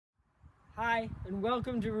Hi, and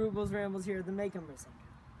welcome to Rubel's Rambles here at the Maycomber Center.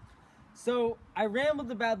 So, I rambled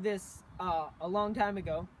about this a long time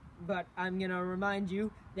ago, but I'm going to remind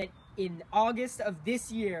you that in August of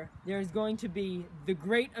this year, there's going to be the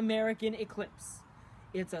Great American Eclipse.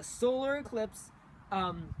 It's a solar eclipse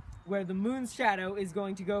where the moon's shadow is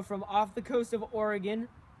going to go from off the coast of Oregon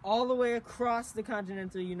all the way across the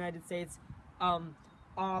continental United States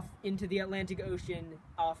off into the Atlantic Ocean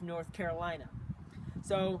off North Carolina.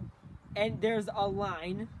 So, and there's a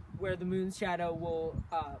line where the moon's shadow will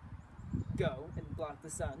go and block the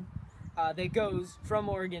sun that goes from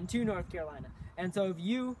Oregon to North Carolina. And so if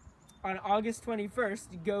you, on August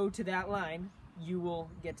 21st, go to that line, you will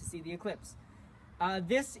get to see the eclipse.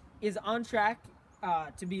 This is on track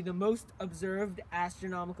to be the most observed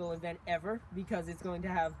astronomical event ever because it's going to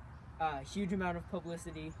have a huge amount of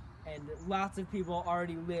publicity and lots of people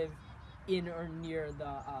already live in or near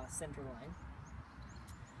the center line.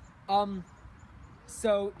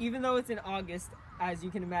 So even though it's in August, as you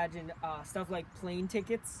can imagine, stuff like plane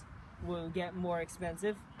tickets will get more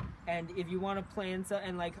expensive, and if you want to plan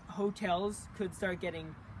and like hotels could start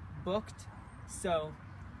getting booked. So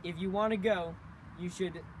if you want to go, you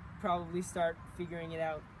should probably start figuring it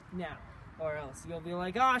out now, or else you'll be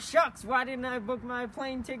like, oh shucks, why didn't I book my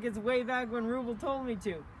plane tickets way back when Rubel told me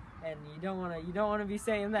to? And you don't want to be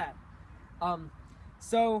saying that.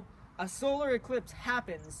 So a solar eclipse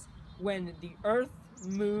happens when the Earth,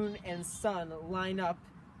 Moon, and Sun line up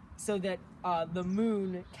so that the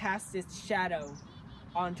Moon casts its shadow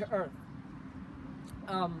onto Earth,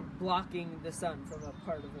 blocking the Sun from a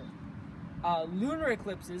part of Earth. Lunar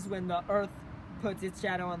eclipses, when the Earth puts its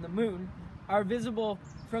shadow on the Moon, are visible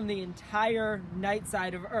from the entire night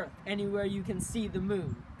side of Earth, anywhere you can see the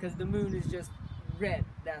Moon, because the Moon is just red.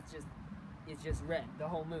 It's just red, the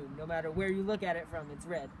whole Moon. No matter where you look at it from, it's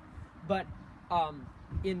red. But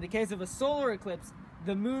in the case of a solar eclipse,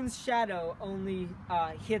 the Moon's shadow only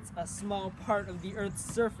hits a small part of the Earth's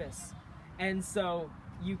surface, and so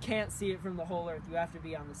you can't see it from the whole Earth. You have to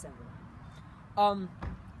be on the center line.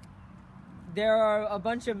 There are a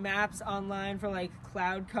bunch of maps online for like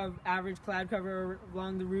average cloud cover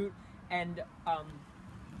along the route, and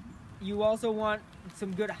you also want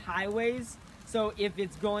some good highways. So if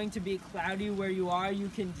it's going to be cloudy where you are, you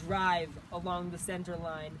can drive along the center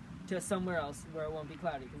line to somewhere else where it won't be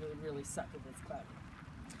cloudy, because it would really suck if it's cloudy.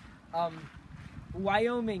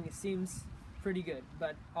 Wyoming seems pretty good,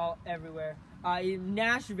 but everywhere.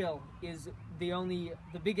 Nashville is the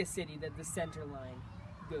biggest city that the center line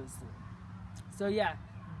goes through. So yeah,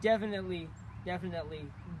 definitely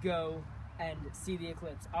go and see the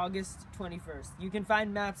eclipse, August 21st. You can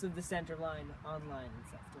find maps of the center line online and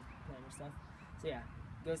stuff to plan your stuff. So yeah,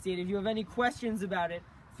 go see it. If you have any questions about it,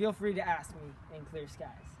 feel free to ask me in clear skies.